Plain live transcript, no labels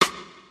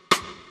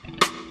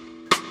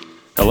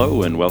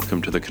Hello and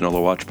welcome to the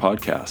Canola Watch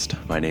podcast.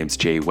 My name's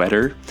Jay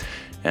Wetter,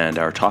 and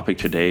our topic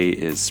today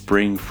is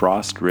spring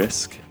frost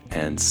risk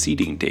and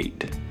seeding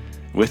date.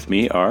 With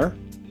me are...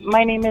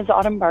 My name is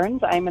Autumn Barnes.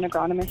 I'm an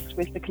agronomist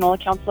with the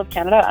Canola Council of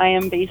Canada. I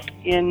am based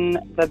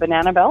in the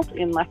Banana Belt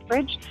in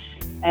Lethbridge,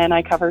 and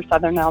I cover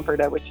southern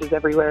Alberta, which is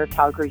everywhere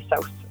Calgary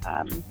south,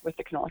 with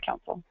the Canola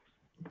Council.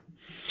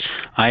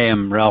 I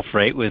am Ralph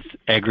Wright with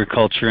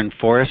Agriculture and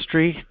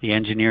Forestry, the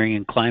Engineering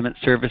and Climate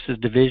Services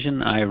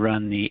Division. I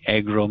run the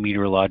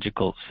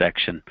agro-meteorological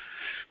section.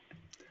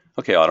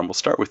 Okay, Autumn, we'll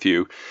start with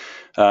you.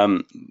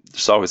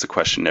 There's always a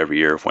question every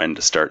year of when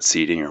to start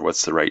seeding or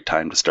what's the right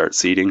time to start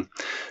seeding.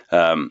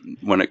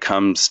 When it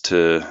comes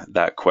to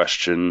that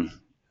question,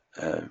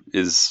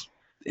 is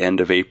end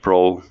of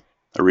April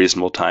a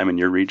reasonable time in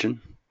your region?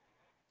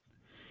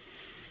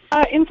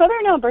 In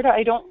southern Alberta,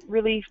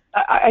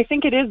 I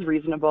think it is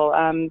reasonable.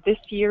 This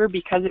year,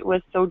 because it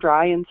was so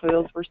dry and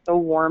soils were so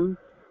warm,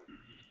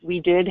 we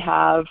did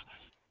have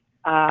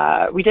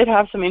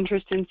some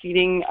interest in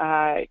seeding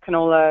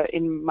canola,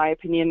 in my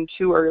opinion,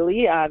 too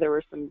early. There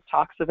were some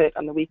talks of it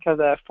on the week of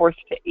the 4th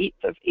to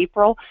 8th of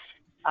April.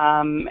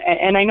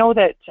 And I know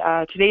that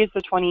today is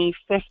the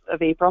 25th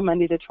of April,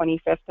 Monday the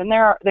 25th, and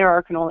there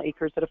are canola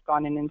acres that have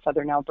gone in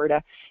southern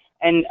Alberta.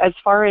 And as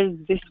far as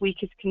this week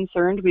is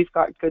concerned, we've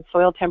got good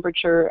soil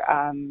temperature.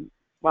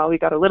 We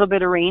got a little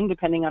bit of rain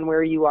depending on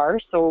where you are,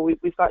 so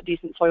we've got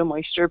decent soil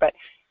moisture. But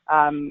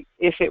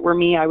if it were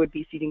me, I would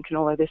be seeding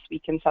canola this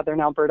week in southern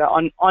Alberta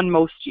on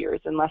most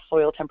years, unless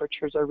soil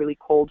temperatures are really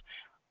cold.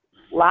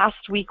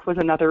 Last week was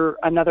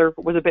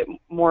was a bit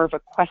more of a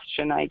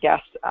question, I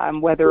guess,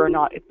 whether or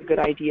not it's a good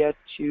idea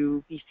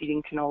to be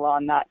seeding canola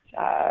on that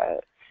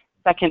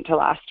second to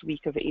last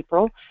week of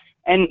April.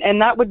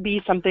 And that would be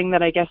something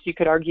that I guess you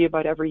could argue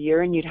about every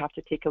year, and you'd have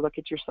to take a look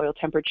at your soil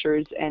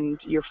temperatures and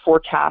your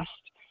forecast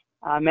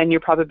and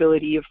your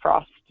probability of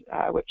frost,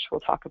 which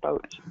we'll talk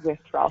about with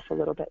Ralph a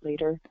little bit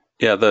later.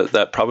 Yeah,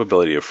 that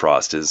probability of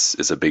frost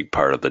is a big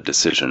part of the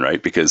decision,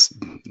 right? Because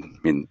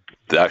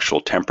the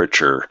actual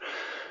temperature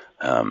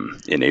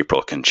in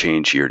April can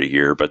change year to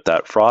year, but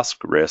that frost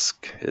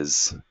risk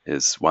is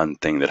one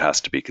thing that has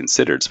to be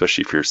considered,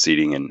 especially if you're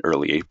seeding in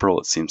early April.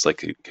 It seems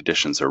like the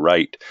conditions are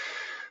right.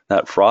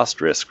 That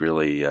frost risk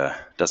really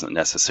doesn't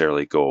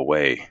necessarily go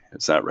away.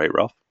 Is that right,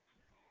 Ralph?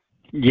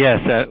 Yes.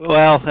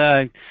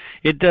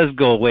 It does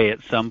go away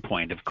at some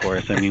point, of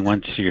course. I mean,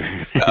 once you're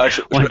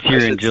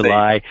in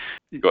July.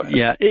 Go ahead.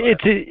 Yeah,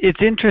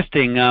 it's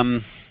interesting.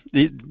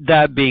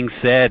 That being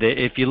said,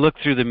 if you look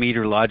through the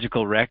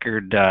meteorological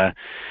record,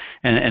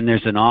 and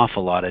there's an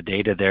awful lot of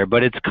data there,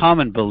 but it's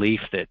common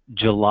belief that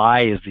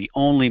July is the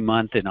only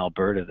month in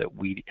Alberta that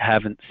we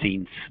haven't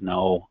seen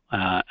snow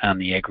on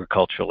the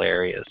agricultural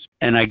areas.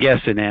 And I guess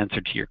in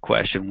answer to your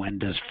question, when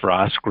does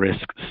frost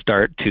risk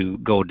start to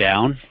go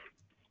down?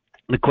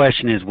 The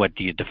question is, what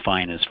do you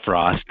define as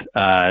frost?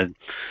 A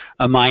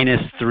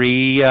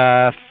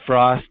 -3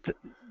 frost,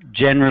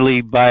 generally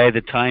by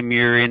the time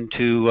you're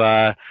into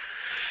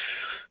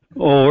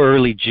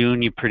early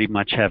June, you pretty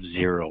much have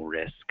zero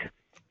risk.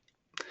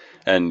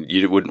 And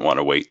you wouldn't want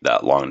to wait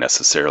that long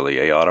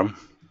necessarily, Autumn?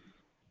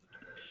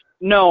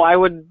 No, I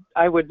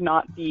would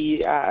not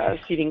be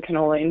seeding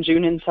canola in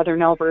June in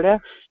southern Alberta.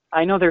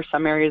 I know there's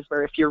some areas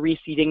where if you're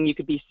reseeding, you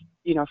could be,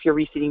 if you're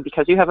reseeding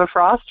because you have a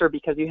frost or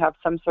because you have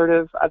some sort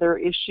of other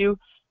issue,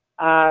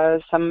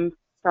 some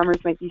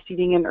farmers might be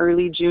seeding in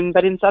early June.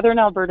 But in southern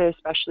Alberta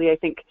especially, I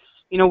think,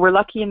 we're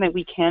lucky in that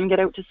we can get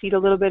out to seed a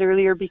little bit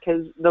earlier,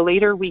 because the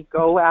later we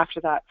go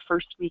after that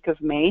first week of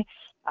May,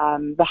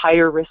 the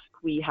higher risk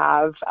we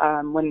have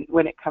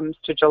when it comes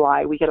to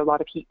July. We get a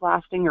lot of heat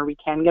blasting, or we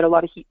can get a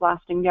lot of heat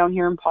blasting down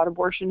here in pot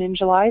abortion in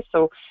July.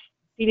 So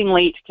seeding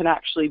late can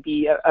actually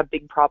be a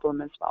big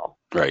problem as well.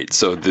 Right.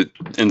 So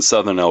in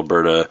southern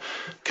Alberta,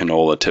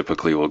 canola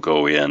typically will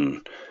go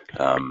in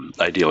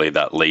ideally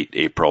that late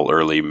April,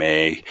 early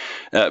May.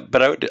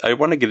 But I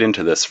want to get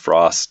into this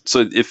frost.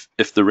 So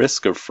if the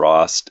risk of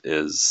frost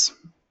is,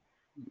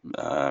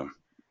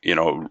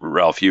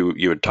 Ralph,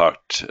 you had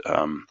talked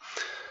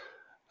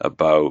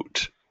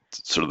about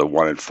sort of the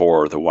 1 in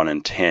 4 or the 1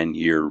 in 10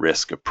 year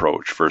risk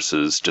approach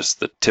versus just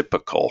the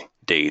typical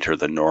date or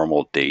the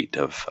normal date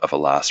of a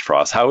last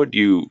frost. How would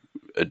you,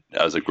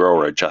 as a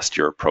grower, adjust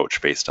your approach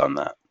based on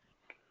that?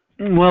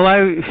 Well,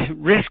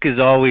 risk is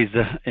always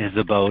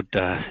about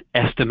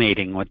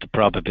estimating what the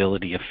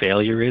probability of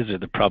failure is, or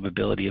the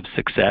probability of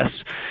success.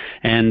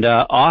 And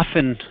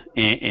often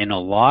in a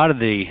lot of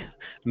the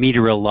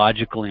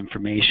meteorological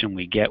information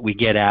we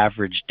get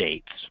average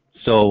dates.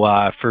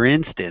 So, for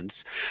instance,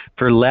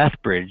 for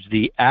Lethbridge,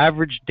 the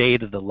average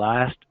date of the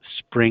last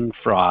spring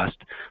frost,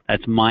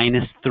 that's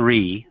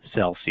 -3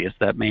 Celsius,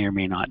 that may or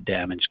may not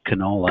damage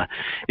canola,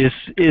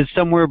 is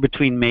somewhere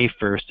between May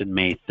 1st and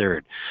May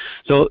 3rd.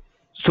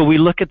 So we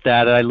look at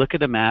that, and I look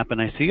at a map,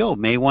 and I see,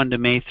 May 1 to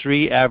May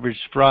 3, average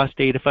frost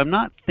date. If I'm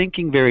not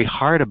thinking very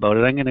hard about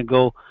it, I'm going to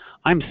go,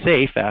 I'm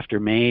safe after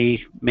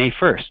May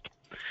 1st.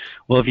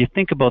 Well, if you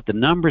think about the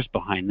numbers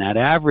behind that,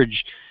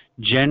 average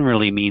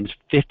generally means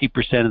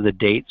 50% of the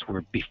dates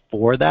were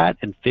before that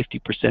and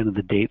 50% of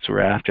the dates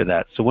were after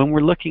that. So when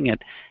we're looking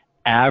at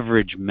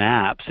average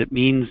maps, it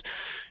means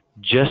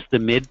just the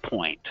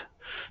midpoint.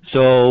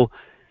 So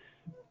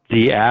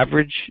the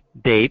average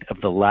date of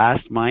the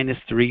last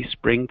 -3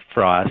 spring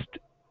frost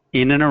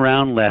in and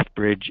around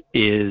Lethbridge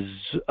is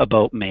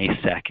about May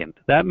 2nd.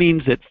 That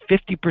means that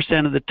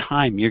 50% of the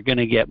time you're going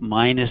to get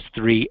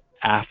 -3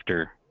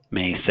 after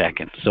May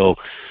 2nd. So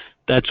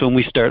that's when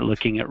we start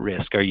looking at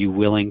risk. Are you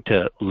willing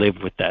to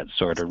live with that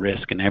sort of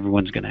risk? And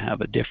everyone's going to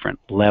have a different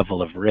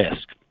level of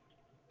risk.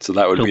 So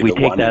that would be the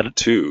 1 and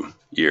 2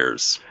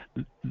 years.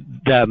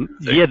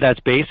 Yeah, that's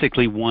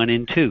basically 1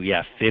 and 2.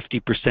 Yeah,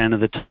 50% of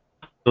the time.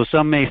 So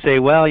some may say,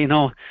 well, you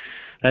know,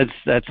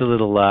 that's a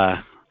little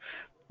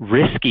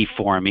risky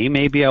for me.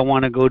 Maybe I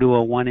want to go to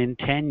a 1 in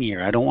 10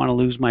 year. I don't want to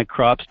lose my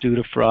crops due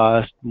to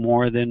frost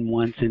more than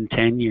once in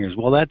 10 years.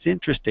 Well, that's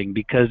interesting,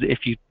 because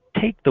if you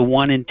take the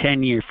 1 in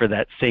 10 year for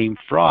that same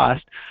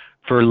frost,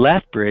 for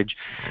Lethbridge,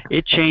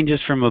 it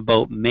changes from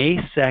about May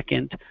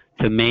 2nd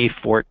to May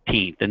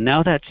 14th. And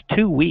now that's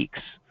 2 weeks.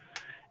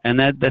 And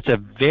that's a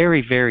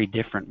very, very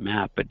different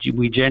map. But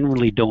we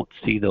generally don't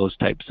see those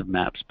types of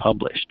maps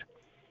published.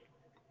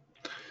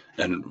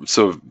 And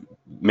so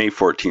May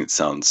 14th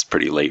sounds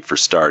pretty late for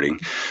starting.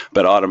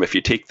 But Autumn, if you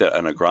take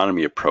an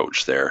agronomy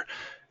approach there,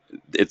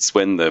 it's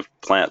when the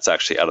plant's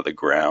actually out of the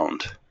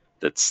ground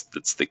that's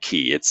the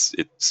key. It's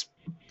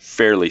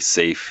fairly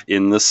safe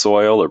in the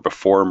soil or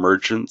before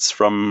emergence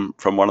from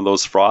one of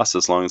those frosts,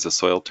 as long as the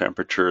soil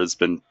temperature has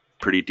been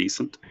pretty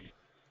decent.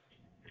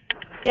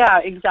 Yeah,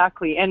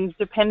 exactly. And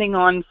depending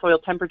on soil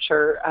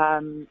temperature,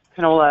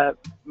 canola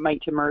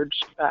might emerge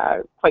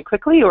quite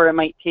quickly, or it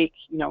might take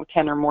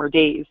 10 or more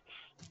days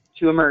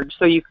to emerge.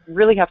 So you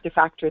really have to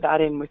factor that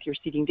in with your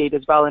seeding date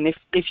as well. And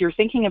if you're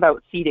thinking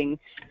about seeding,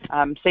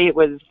 say it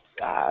was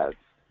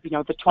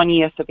the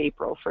 20th of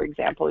April, for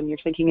example, and you're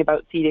thinking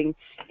about seeding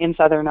in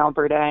southern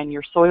Alberta, and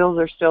your soils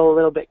are still a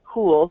little bit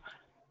cool,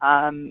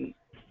 and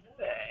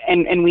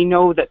we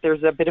know that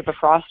there's a bit of a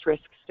frost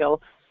risk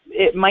still.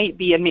 It might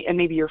be, and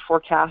maybe your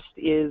forecast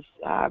is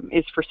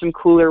for some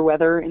cooler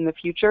weather in the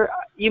future.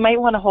 You might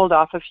want to hold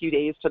off a few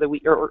days to the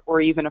week,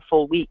 or even a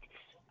full week.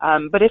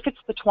 But if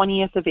it's the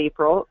 20th of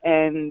April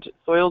and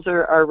soils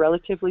are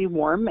relatively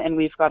warm, and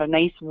we've got a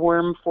nice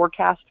warm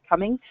forecast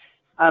coming,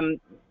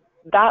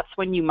 that's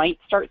when you might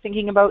start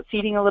thinking about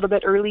seeding a little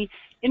bit early.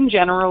 In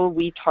general,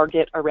 we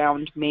target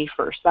around May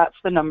 1st. That's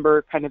the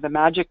number, kind of the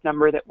magic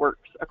number that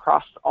works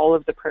across all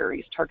of the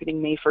prairies,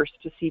 targeting May 1st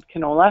to seed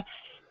canola.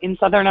 In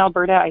southern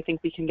Alberta, I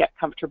think we can get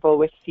comfortable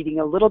with seeding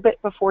a little bit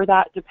before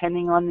that,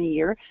 depending on the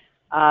year.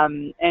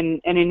 And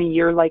in a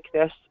year like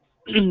this,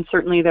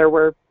 certainly there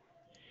were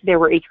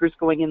acres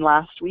going in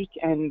last week,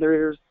 and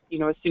there's,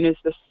 as soon as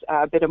this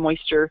bit of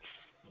moisture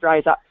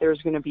dries up,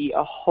 there's going to be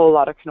a whole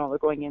lot of canola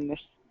going in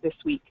this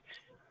week.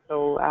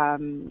 So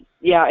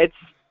yeah,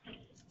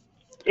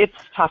 it's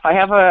tough. I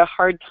have a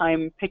hard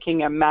time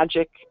picking a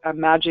magic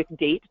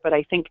date, but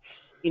I think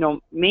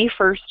May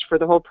 1st for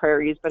the whole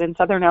prairies, but in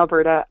southern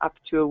Alberta up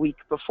to a week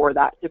before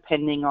that,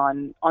 depending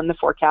on the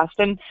forecast.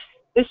 And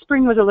this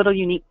spring was a little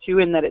unique too,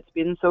 in that it's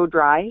been so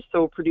dry,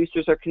 so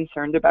producers are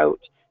concerned about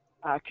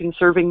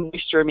conserving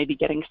moisture, maybe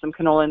getting some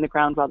canola in the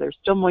ground while there's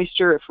still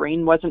moisture if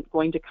rain wasn't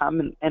going to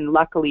come, and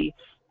luckily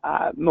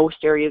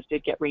most areas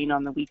did get rain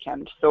on the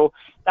weekend. So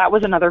that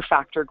was another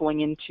factor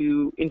going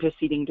into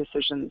seeding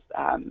decisions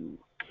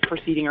for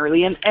seeding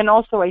early. And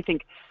also, I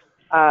think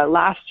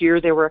last year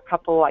there were a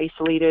couple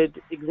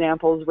isolated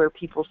examples where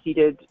people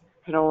seeded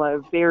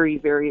canola very,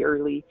 very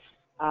early.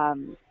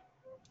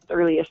 The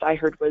earliest I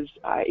heard was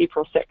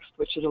April 6th,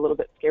 which is a little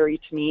bit scary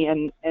to me.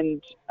 And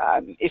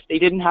if they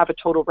didn't have a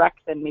total wreck,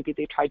 then maybe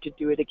they tried to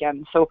do it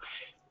again. So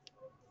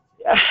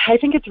I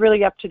think it's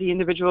really up to the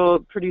individual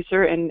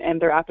producer and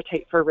their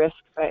appetite for risk.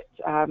 But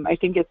I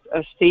think it's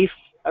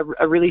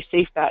a really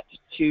safe bet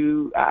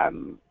to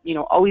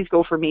always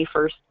go for May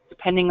 1st,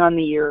 depending on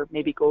the year.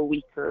 Maybe go a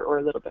week or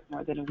a little bit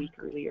more than a week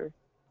earlier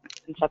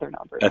in southern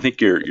Alberta. I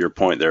think your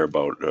point there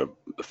about the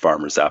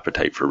farmer's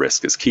appetite for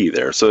risk is key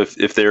there. So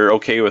if they're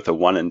okay with a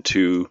 1 and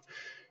 2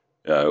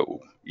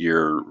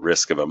 year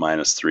risk of a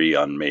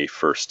 -3 on May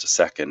 1st to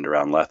 2nd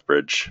around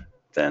Lethbridge,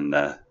 then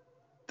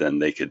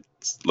they could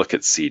look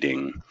at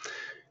seeding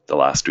the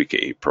last week of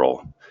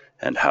April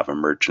and have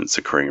emergence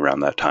occurring around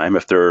that time.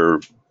 If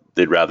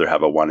they'd rather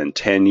have a 1 in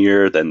 10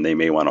 year, then they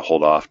may want to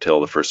hold off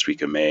till the first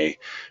week of May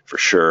for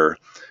sure,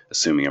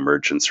 assuming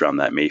emergence around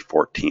that May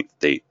 14th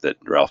date that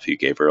Ralph, you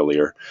gave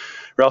earlier.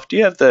 Ralph, do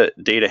you have the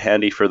data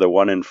handy for the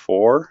 1 in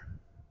 4?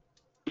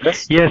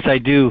 Yes, I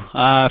do.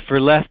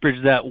 For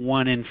Lethbridge, that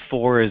 1 in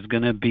 4 is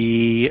going to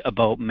be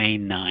about May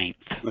 9th.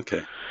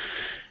 Okay.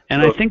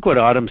 And I think what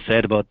Autumn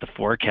said about the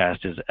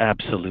forecast is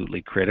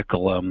absolutely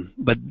critical.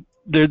 But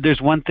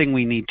there's one thing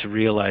we need to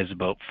realize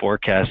about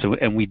forecasts,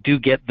 and we do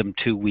get them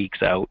 2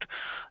 weeks out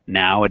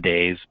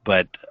nowadays,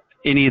 but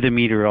any of the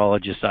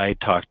meteorologists I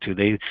talk to,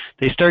 they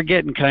start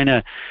getting kind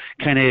of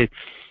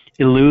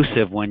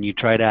elusive when you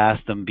try to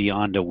ask them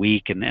beyond a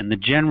week. And the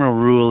general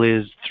rule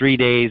is 3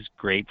 days,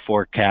 great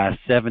forecast.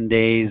 7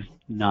 days,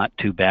 not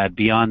too bad.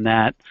 Beyond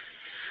that,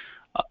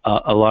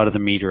 a lot of the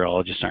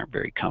meteorologists aren't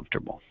very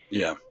comfortable.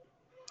 Yeah.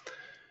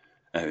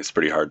 And it's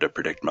pretty hard to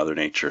predict Mother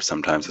Nature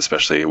sometimes,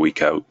 especially a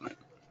week out.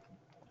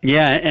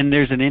 Yeah, and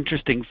there's an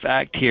interesting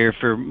fact here.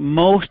 For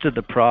most of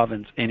the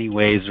province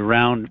anyways,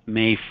 around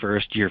May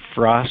 1st, your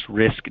frost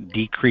risk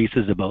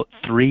decreases about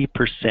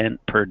 3%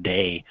 per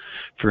day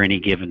for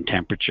any given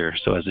temperature.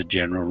 So as a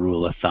general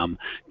rule of thumb,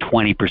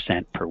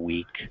 20% per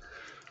week.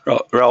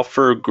 Well, Ralph,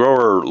 for a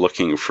grower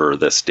looking for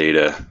this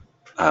data,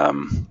 I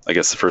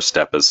guess the first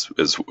step is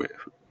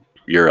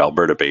you're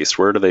Alberta based.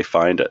 Where do they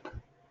find it?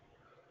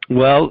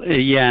 Well,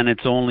 yeah, and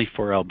it's only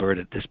for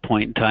Alberta at this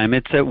point in time.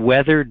 It's at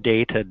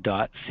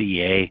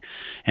weatherdata.ca,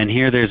 and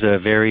here there's a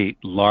very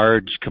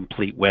large,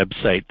 complete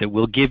website that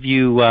will give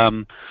you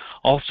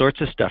all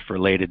sorts of stuff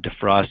related to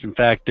frost. In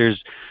fact,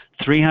 there's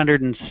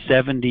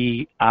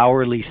 370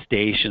 hourly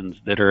stations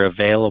that are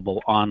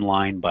available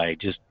online by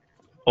just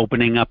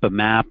opening up a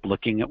map,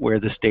 looking at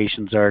where the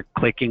stations are,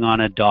 clicking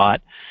on a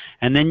dot,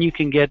 and then you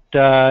can get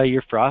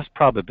your frost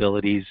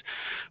probabilities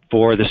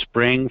for the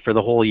spring, for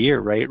the whole year,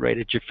 right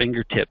at your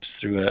fingertips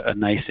through a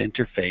nice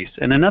interface.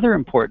 And another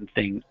important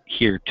thing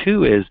here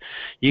too is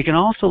you can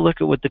also look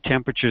at what the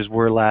temperatures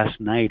were last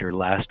night or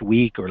last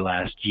week or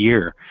last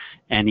year,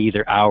 and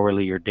either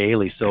hourly or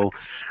daily. So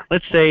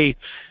let's say,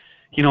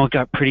 it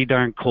got pretty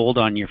darn cold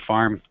on your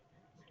farm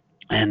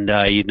and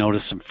you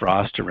notice some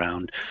frost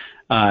around.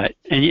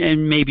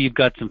 And maybe you've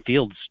got some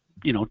fields,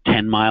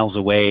 10 miles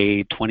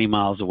away, 20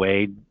 miles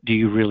away. Do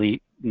you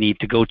really need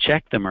to go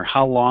check them? Or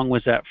how long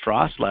was that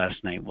frost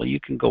last night? Well, you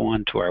can go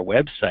onto our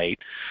website,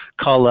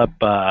 call up,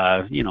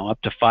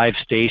 up to 5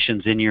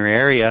 stations in your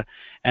area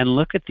and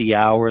look at the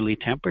hourly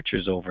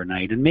temperatures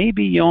overnight. And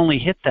maybe you only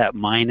hit that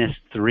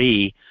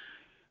 -3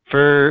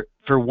 for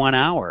 1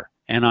 hour.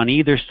 And on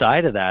either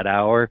side of that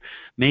hour,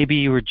 maybe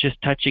you were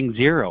just touching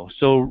 0.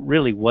 So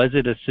really, was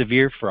it a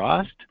severe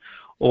frost?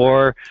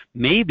 Or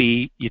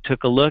maybe you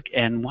took a look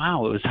and,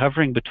 wow, it was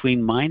hovering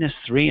between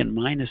 -3 and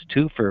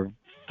 -2 for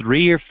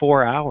 3 or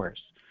 4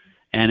 hours.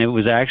 And it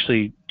was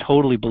actually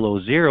totally below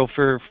 0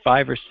 for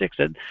 5 or 6.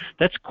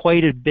 That's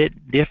quite a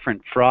bit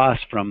different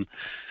frost from,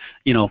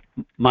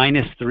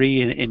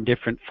 -3 in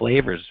different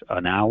flavors,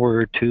 an hour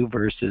or 2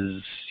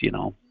 versus,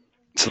 6,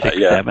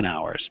 7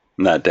 hours.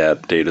 And that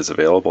data is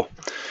available.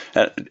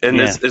 And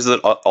Yeah. is it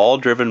all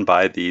driven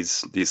by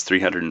these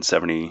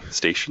 370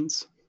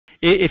 stations?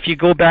 If you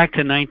go back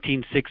to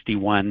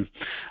 1961,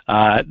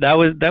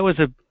 that was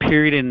a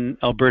period in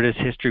Alberta's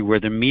history where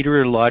the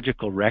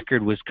meteorological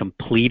record was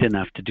complete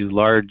enough to do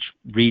large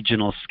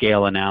regional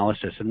scale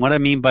analysis. And what I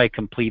mean by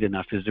complete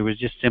enough is there was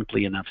just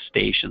simply enough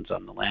stations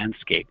on the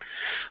landscape.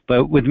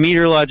 But with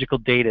meteorological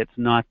data, it's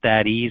not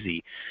that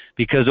easy,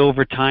 because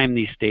over time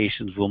these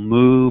stations will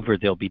move or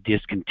they'll be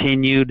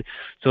discontinued.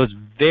 So it's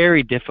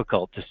very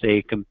difficult to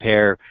say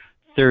compare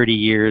 30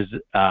 years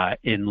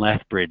in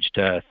Lethbridge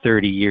to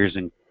 30 years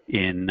in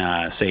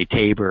say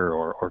Tabor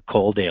or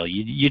Coaldale.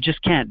 You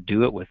just can't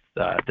do it with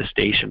the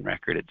station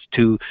record. It's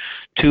too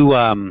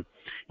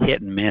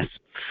hit and miss.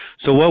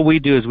 So what we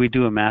do is we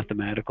do a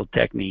mathematical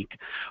technique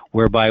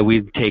whereby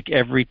we take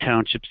every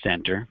township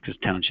center, because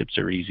townships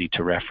are easy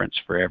to reference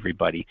for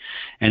everybody,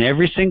 and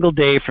every single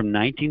day from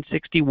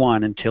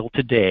 1961 until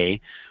today,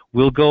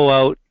 we'll go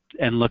out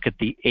and look at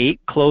the 8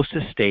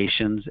 closest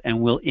stations, and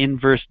we'll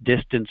inverse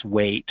distance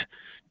weight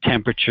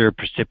temperature,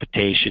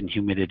 precipitation,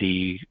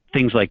 humidity,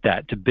 things like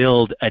that, to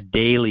build a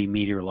daily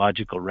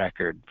meteorological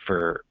record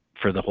for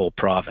the whole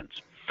province.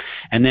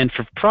 And then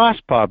for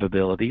frost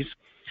probabilities,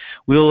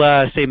 we'll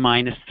say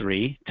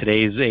 -3.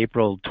 Today is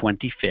April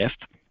 25th,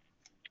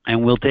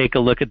 and we'll take a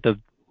look at the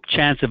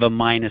chance of a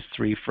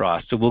 -3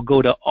 frost. So we'll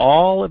go to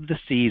all of the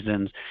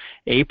seasons,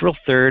 April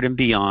 3rd and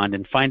beyond,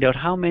 and find out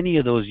how many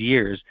of those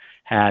years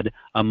had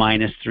a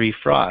 -3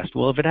 frost.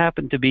 Well, if it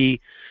happened to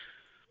be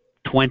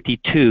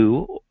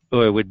 22,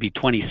 or it would be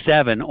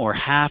 27, or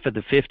half of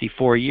the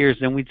 54 years,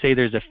 then we'd say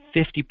there's a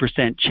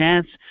 50%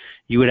 chance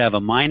you would have a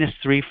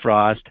 -3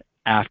 frost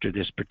after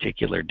this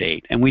particular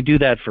date. And we do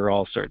that for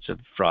all sorts of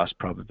frost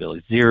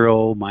probabilities: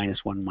 0,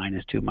 -1,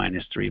 -2,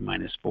 -3,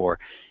 -4,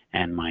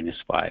 and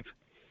 -5.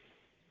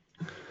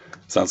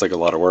 Sounds like a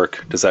lot of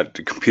work. Does that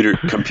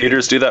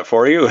computers do that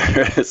for you?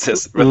 Is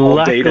this with all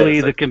Luckily,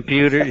 data? the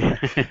computer,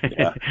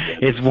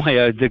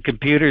 the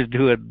computers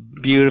do it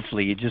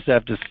beautifully. You just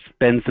have to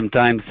spend some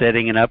time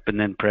setting it up and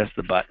then press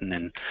the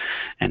button,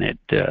 and it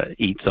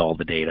eats all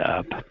the data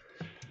up.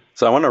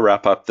 So I want to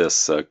wrap up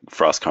this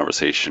frost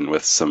conversation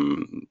with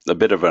a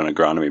bit of an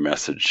agronomy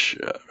message.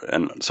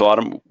 And so,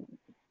 Autumn,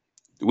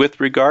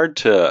 with regard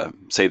to,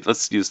 say,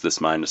 let's use this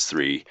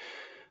 -3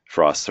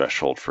 frost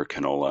threshold for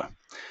canola.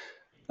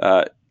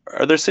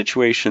 Are there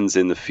situations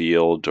in the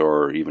field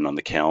or even on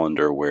the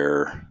calendar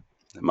where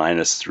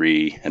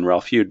 -3, and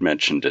Ralph, you had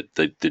mentioned it,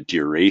 the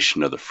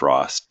duration of the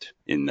frost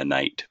in the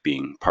night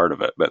being part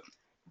of it, but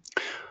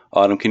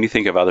Autumn, can you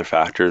think of other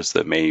factors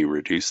that may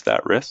reduce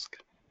that risk?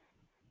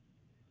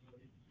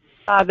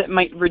 that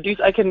might reduce.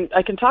 I can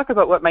talk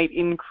about what might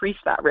increase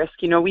that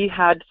risk. You know, we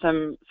had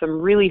some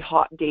really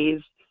hot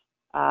days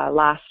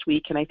last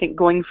week, and I think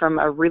going from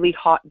a really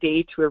hot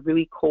day to a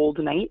really cold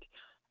night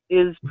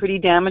is pretty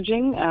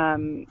damaging.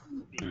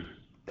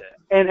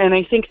 And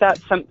I think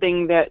that's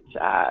something that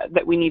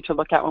that we need to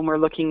look at when we're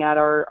looking at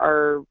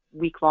our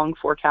week-long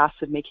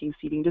forecasts and making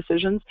seeding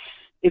decisions.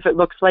 If it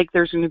looks like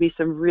there's going to be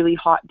some really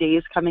hot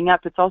days coming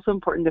up, it's also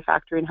important to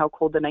factor in how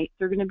cold the nights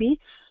are going to be,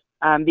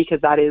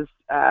 because that is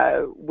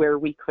where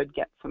we could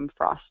get some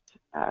frost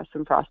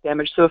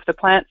damage. So if the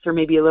plants are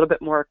maybe a little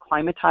bit more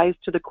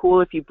acclimatized to the cool,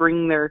 if you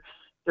bring their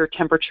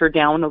temperature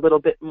down a little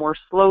bit more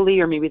slowly,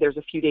 or maybe there's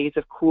a few days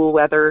of cool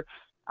weather,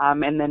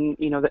 and then,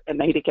 you know, at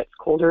night it gets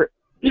colder,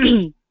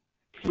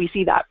 we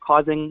see that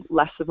causing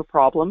less of a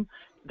problem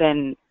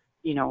than,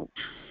 you know,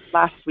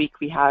 last week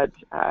we had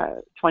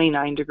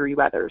 29-degree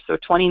weather. So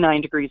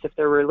 29 degrees if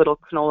there were little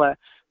canola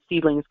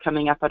seedlings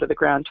coming up out of the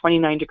ground,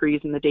 29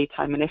 degrees in the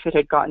daytime, and if it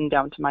had gotten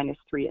down to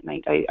 -3 at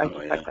night, I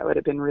suspect that would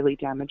have been really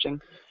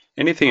damaging.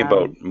 Anything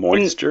about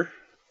moisture?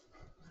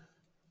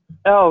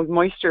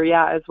 Moisture,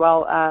 yeah, as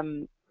well.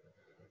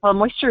 Well,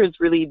 moisture is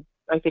really,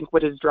 I think,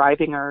 what is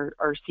driving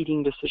our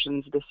seeding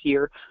decisions this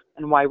year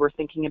and why we're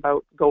thinking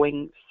about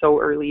going so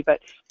early. But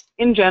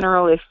in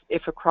general,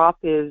 if a crop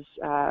is,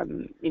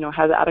 you know,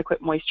 has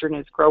adequate moisture and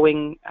is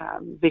growing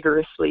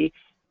vigorously,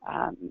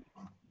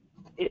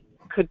 it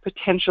could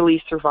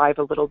potentially survive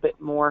a little bit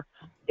more.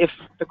 If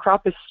the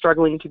crop is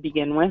struggling to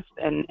begin with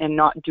and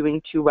not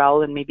doing too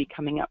well and maybe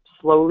coming up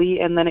slowly,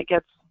 and then it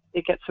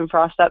gets some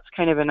frost, that's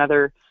kind of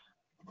another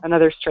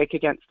strike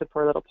against the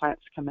poor little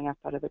plants coming up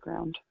out of the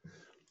ground.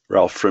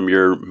 Ralph, from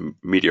your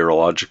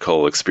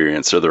meteorological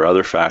experience, are there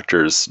other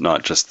factors,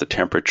 not just the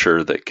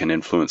temperature, that can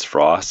influence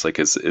frost? Like,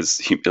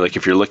 like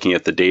if you're looking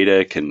at the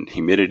data, can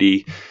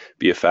humidity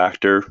be a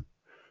factor?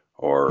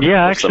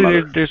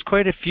 Actually, there's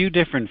quite a few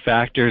different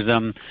factors.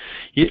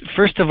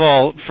 First of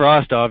all,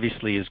 frost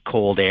obviously is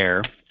cold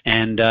air,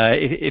 and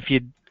if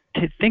you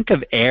think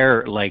of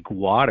air like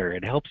water,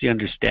 it helps you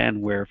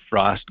understand where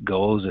frost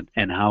goes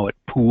and how it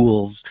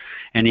pools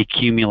and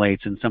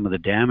accumulates and some of the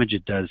damage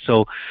it does.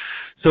 So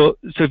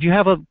if you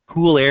have a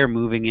cool air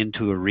moving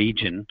into a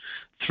region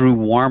through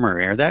warmer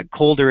air, that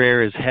colder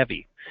air is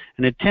heavy,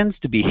 and it tends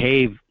to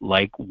behave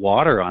like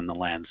water on the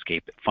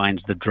landscape. It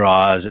finds the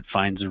draws, it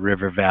finds the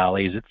river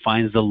valleys, it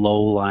finds the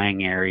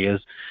low-lying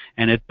areas,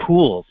 and it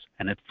pools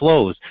and it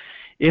flows.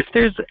 If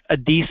there's a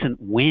decent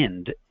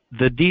wind,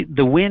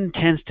 the wind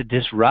tends to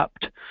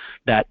disrupt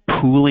that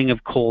pooling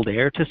of cold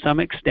air to some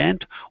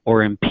extent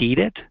or impede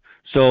it.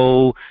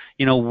 So,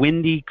 you know,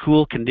 windy,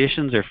 cool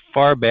conditions are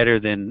far better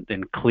than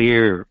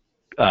clear,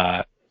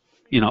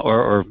 you know,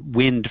 or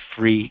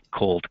wind-free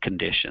cold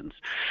conditions.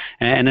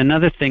 And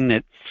another thing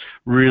that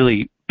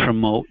really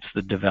promotes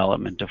the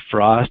development of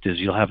frost is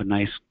you'll have a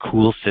nice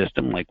cool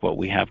system like what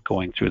we have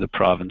going through the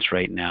province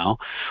right now.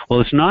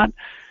 Well, it's not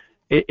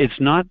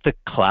the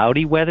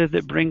cloudy weather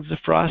that brings the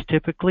frost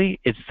typically,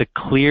 it's the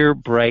clear,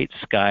 bright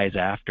skies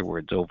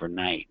afterwards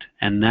overnight.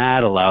 And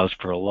that allows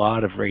for a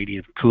lot of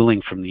radiant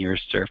cooling from the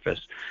Earth's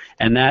surface.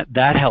 And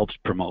that helps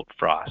promote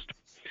frost.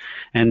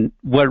 And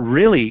what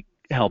really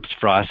helps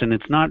frost, and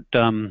it's not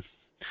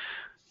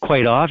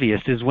quite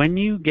obvious, is when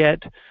you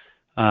get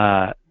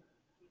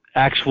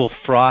actual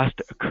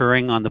frost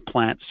occurring on the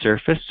plant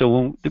surface. So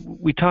when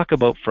we talk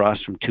about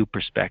frost from two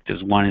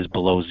perspectives, one is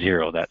below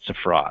zero, that's a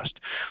frost.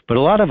 But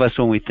a lot of us,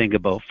 when we think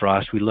about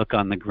frost, we look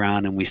on the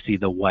ground and we see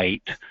the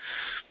white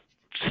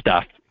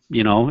stuff.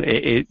 You know,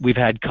 we've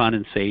had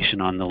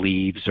condensation on the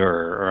leaves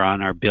or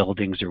on our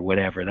buildings or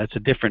whatever. That's a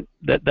different,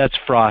 that's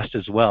frost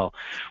as well.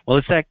 Well,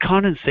 it's that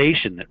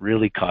condensation that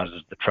really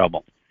causes the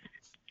trouble.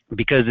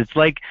 Because it's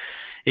like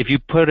if you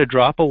put a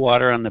drop of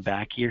water on the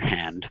back of your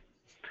hand,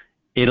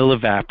 it'll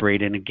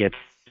evaporate and it gets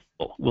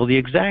full. Well, the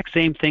exact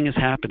same thing is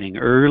happening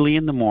early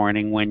in the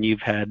morning when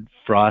you've had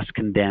frost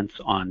condense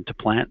onto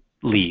plant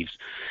leaves.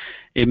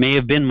 It may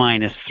have been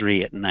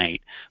 -3 at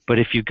night, but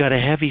if you've got a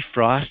heavy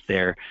frost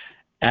there,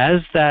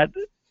 as that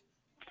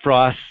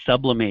frost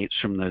sublimates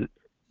from the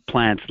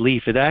plant's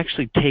leaf, it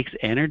actually takes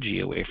energy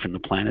away from the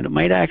plant, and it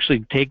might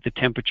actually take the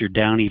temperature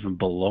down even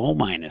below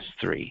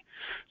 -3.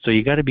 So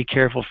you got to be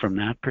careful from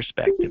that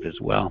perspective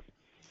as well.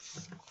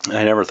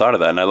 I never thought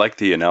of that, and I like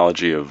the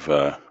analogy of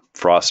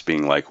frost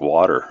being like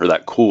water, or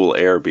that cool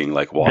air being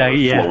like water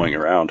flowing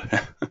around.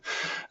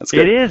 That's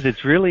good. It is.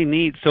 It's really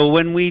neat. So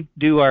when we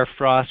do our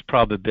frost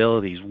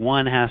probabilities,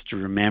 one has to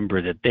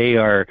remember that they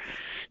are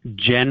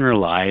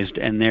generalized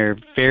and they're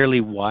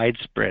fairly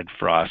widespread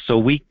frost. So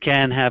we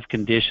can have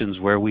conditions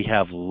where we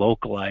have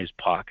localized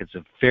pockets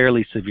of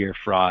fairly severe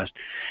frost,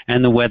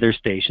 and the weather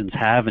stations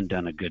haven't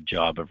done a good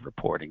job of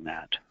reporting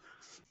that.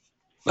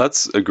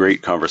 That's a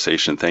great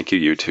conversation. Thank you,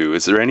 you two.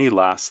 Is there any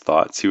last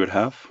thoughts you would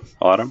have,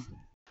 Autumn?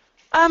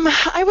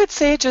 I would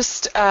say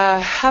just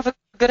have a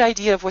good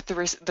idea of what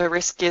the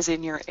risk is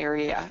in your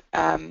area.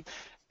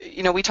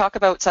 You know, we talk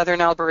about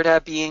southern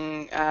Alberta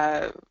being,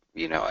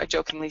 you know, I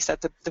jokingly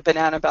said the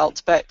banana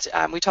belt, but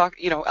we talk,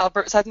 you know,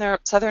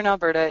 southern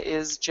Alberta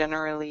is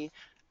generally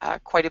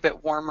quite a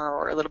bit warmer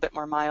or a little bit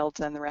more mild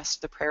than the rest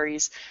of the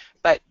prairies.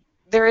 But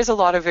there is a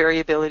lot of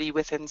variability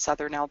within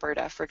southern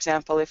Alberta. For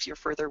example, if you're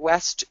further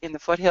west in the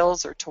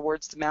foothills or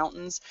towards the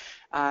mountains,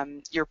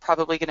 you're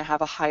probably going to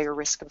have a higher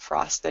risk of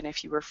frost than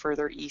if you were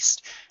further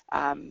east,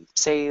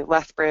 say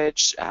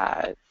Lethbridge,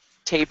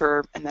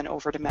 Taber, and then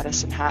over to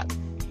Medicine Hat.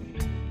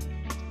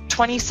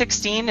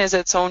 2016 is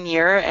its own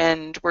year,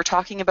 and we're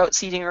talking about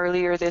seeding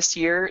earlier this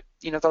year,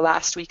 the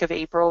last week of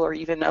April or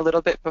even a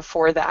little bit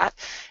before that.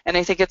 And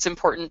I think it's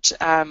important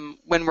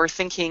when we're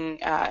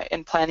thinking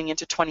and planning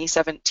into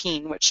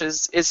 2017, which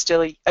is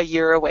still a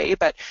year away,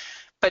 but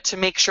to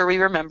make sure we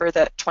remember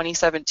that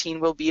 2017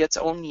 will be its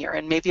own year,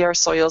 and maybe our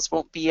soils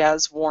won't be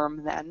as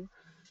warm then.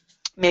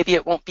 Maybe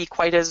it won't be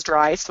quite as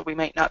dry, so we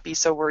might not be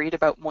so worried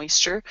about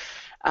moisture.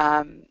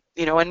 And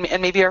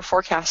maybe our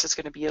forecast is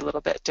going to be a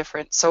little bit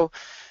different. So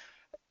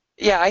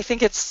yeah, I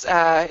think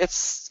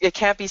it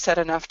can't be said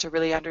enough to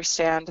really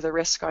understand the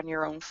risk on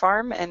your own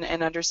farm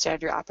and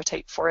understand your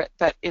appetite for it.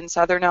 But in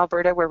southern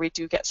Alberta, where we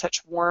do get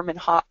such warm and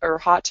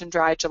hot and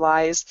dry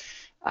Julys,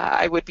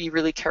 I would be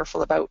really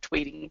careful about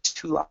waiting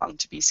too long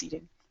to be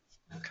seeding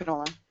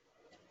canola.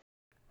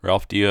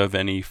 Ralph, do you have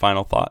any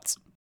final thoughts?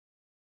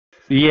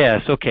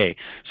 Yes, okay.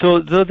 So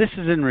though this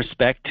is in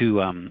respect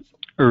to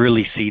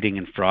early seeding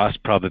and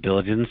frost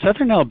probabilities, and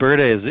southern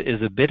Alberta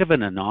is a bit of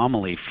an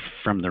anomaly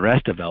from the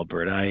rest of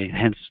Alberta.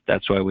 Hence,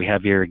 that's why we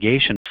have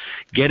irrigation.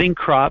 Getting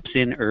crops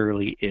in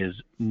early is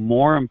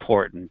more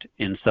important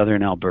in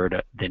southern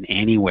Alberta than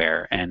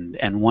anywhere, and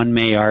one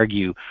may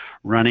argue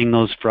running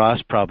those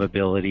frost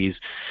probabilities,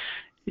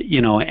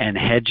 and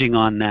hedging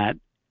on that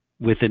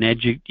with an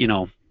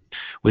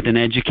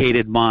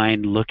educated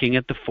mind, looking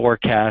at the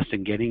forecast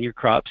and getting your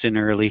crops in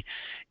early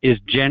is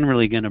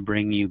generally going to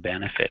bring you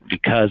benefit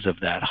because of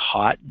that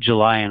hot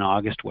July and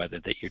August weather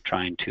that you're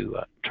trying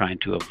to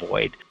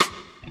avoid.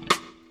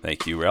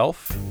 Thank you,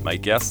 Ralph. My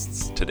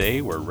guests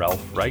today were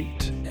Ralph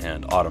Wright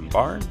and Autumn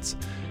Barnes.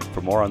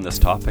 For more on this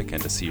topic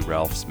and to see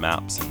Ralph's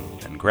maps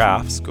and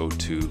graphs, go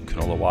to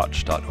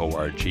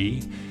canolawatch.org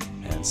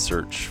and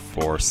search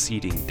for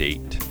seeding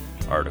date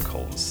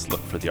articles.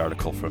 Look for the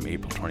article from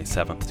April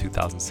 27th,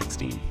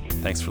 2016.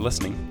 Thanks for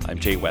listening. I'm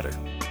Jay Wetter.